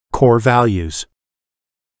Core values.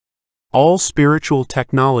 All spiritual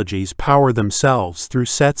technologies power themselves through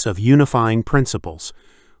sets of unifying principles,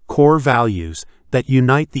 core values that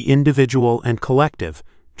unite the individual and collective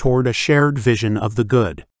toward a shared vision of the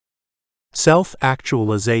good.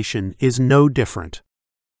 Self-actualization is no different.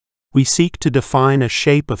 We seek to define a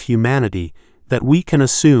shape of humanity that we can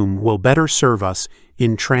assume will better serve us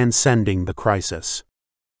in transcending the crisis.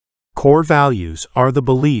 Core values are the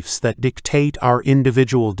beliefs that dictate our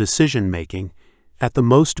individual decision-making at the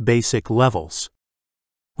most basic levels.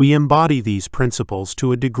 We embody these principles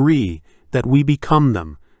to a degree that we become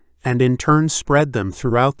them, and in turn spread them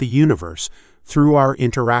throughout the universe through our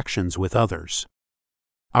interactions with others.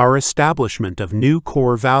 Our establishment of new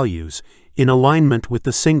core values in alignment with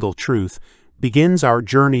the single truth begins our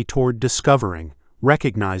journey toward discovering,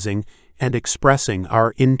 recognizing, and expressing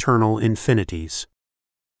our internal infinities.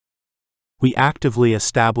 We actively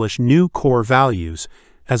establish new core values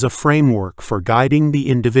as a framework for guiding the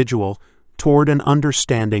individual toward an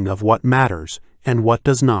understanding of what matters and what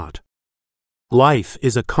does not. Life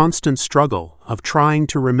is a constant struggle of trying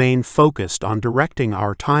to remain focused on directing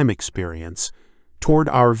our time experience toward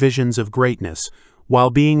our visions of greatness while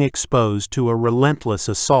being exposed to a relentless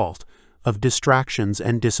assault of distractions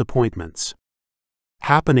and disappointments.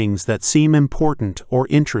 Happenings that seem important or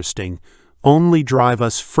interesting only drive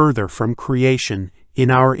us further from creation in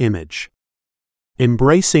our image.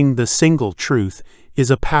 Embracing the single truth is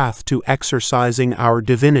a path to exercising our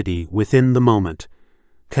divinity within the moment,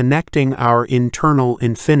 connecting our internal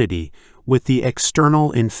infinity with the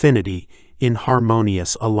external infinity in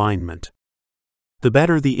harmonious alignment. The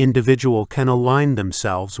better the individual can align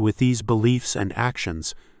themselves with these beliefs and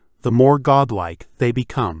actions, the more godlike they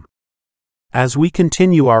become. As we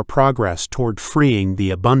continue our progress toward freeing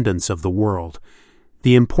the abundance of the world,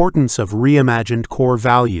 the importance of reimagined core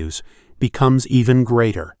values becomes even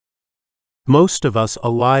greater. Most of us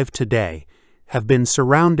alive today have been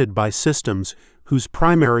surrounded by systems whose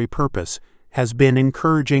primary purpose has been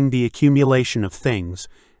encouraging the accumulation of things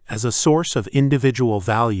as a source of individual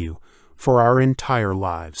value for our entire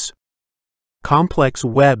lives. Complex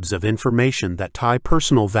webs of information that tie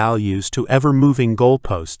personal values to ever-moving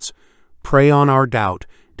goalposts prey on our doubt,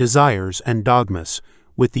 desires, and dogmas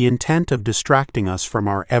with the intent of distracting us from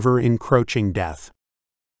our ever-encroaching death.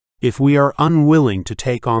 If we are unwilling to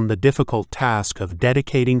take on the difficult task of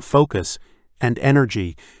dedicating focus and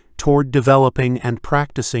energy toward developing and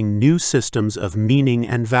practicing new systems of meaning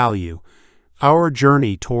and value, our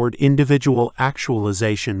journey toward individual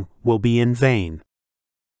actualization will be in vain.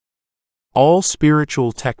 All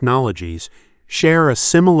spiritual technologies share a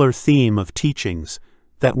similar theme of teachings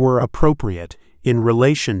that were appropriate in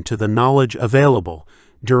relation to the knowledge available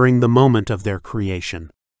during the moment of their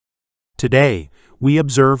creation. Today, we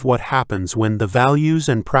observe what happens when the values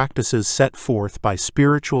and practices set forth by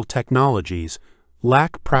spiritual technologies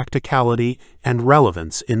lack practicality and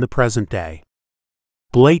relevance in the present day.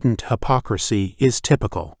 Blatant hypocrisy is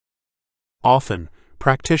typical. Often,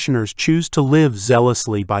 practitioners choose to live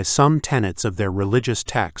zealously by some tenets of their religious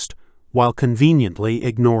text while conveniently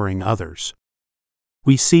ignoring others.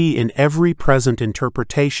 We see in every present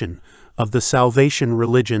interpretation of the salvation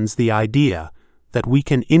religions the idea that we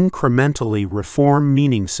can incrementally reform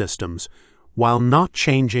meaning systems while not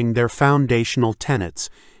changing their foundational tenets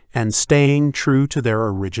and staying true to their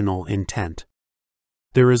original intent.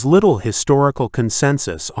 There is little historical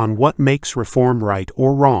consensus on what makes reform right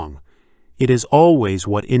or wrong. It is always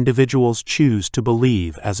what individuals choose to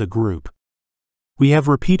believe as a group. We have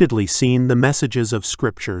repeatedly seen the messages of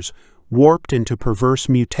scriptures warped into perverse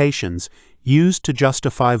mutations used to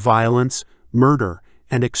justify violence, murder,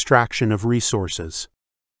 and extraction of resources.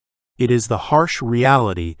 It is the harsh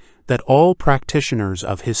reality that all practitioners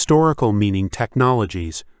of historical meaning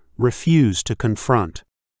technologies refuse to confront.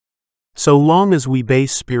 So long as we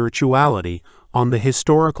base spirituality on the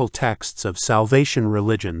historical texts of salvation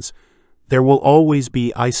religions, there will always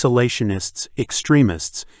be isolationists,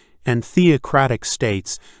 extremists, and theocratic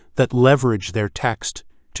states that leverage their text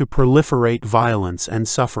to proliferate violence and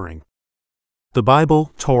suffering. The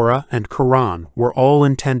Bible, Torah, and Quran were all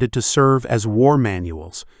intended to serve as war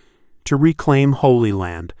manuals, to reclaim Holy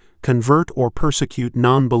Land, convert or persecute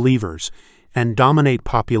non-believers, and dominate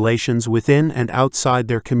populations within and outside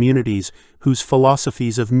their communities whose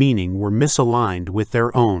philosophies of meaning were misaligned with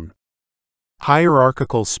their own.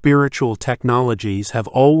 Hierarchical spiritual technologies have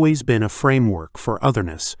always been a framework for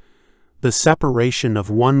otherness, the separation of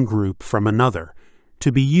one group from another,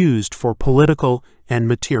 to be used for political and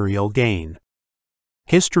material gain.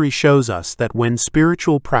 History shows us that when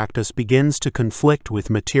spiritual practice begins to conflict with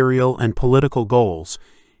material and political goals,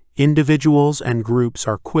 individuals and groups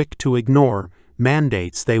are quick to ignore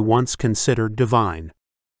mandates they once considered divine.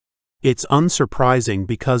 It's unsurprising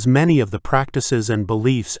because many of the practices and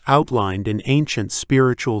beliefs outlined in ancient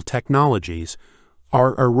spiritual technologies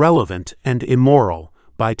are irrelevant and immoral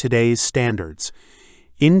by today's standards,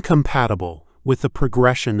 incompatible with the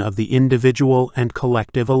progression of the individual and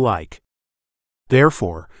collective alike.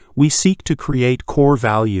 Therefore, we seek to create core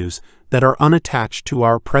values that are unattached to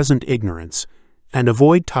our present ignorance and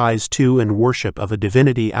avoid ties to and worship of a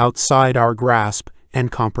divinity outside our grasp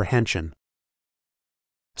and comprehension.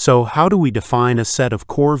 So, how do we define a set of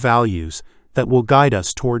core values that will guide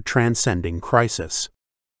us toward transcending crisis?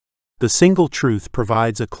 The single truth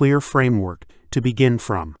provides a clear framework to begin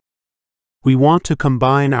from. We want to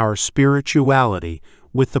combine our spirituality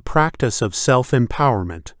with the practice of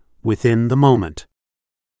self-empowerment within the moment.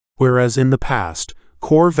 Whereas in the past,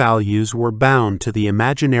 core values were bound to the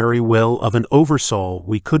imaginary will of an oversoul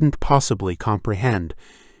we couldn't possibly comprehend,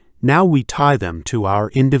 now we tie them to our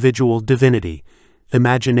individual divinity,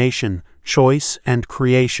 imagination, choice, and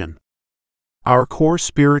creation. Our core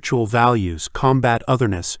spiritual values combat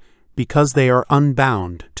otherness because they are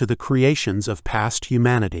unbound to the creations of past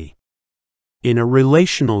humanity. In a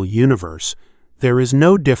relational universe, there is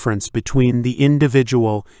no difference between the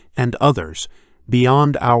individual and others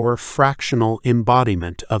beyond our fractional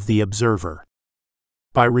embodiment of the observer.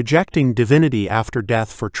 By rejecting divinity after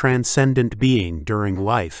death for transcendent being during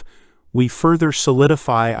life, we further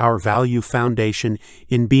solidify our value foundation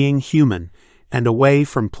in being human and away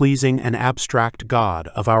from pleasing an abstract God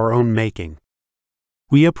of our own making.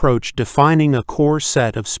 We approach defining a core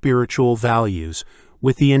set of spiritual values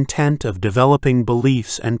with the intent of developing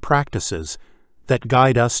beliefs and practices that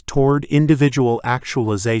guide us toward individual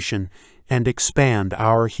actualization and expand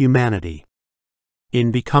our humanity.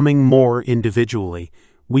 In becoming more individually,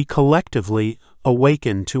 we collectively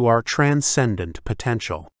awaken to our transcendent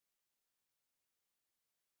potential.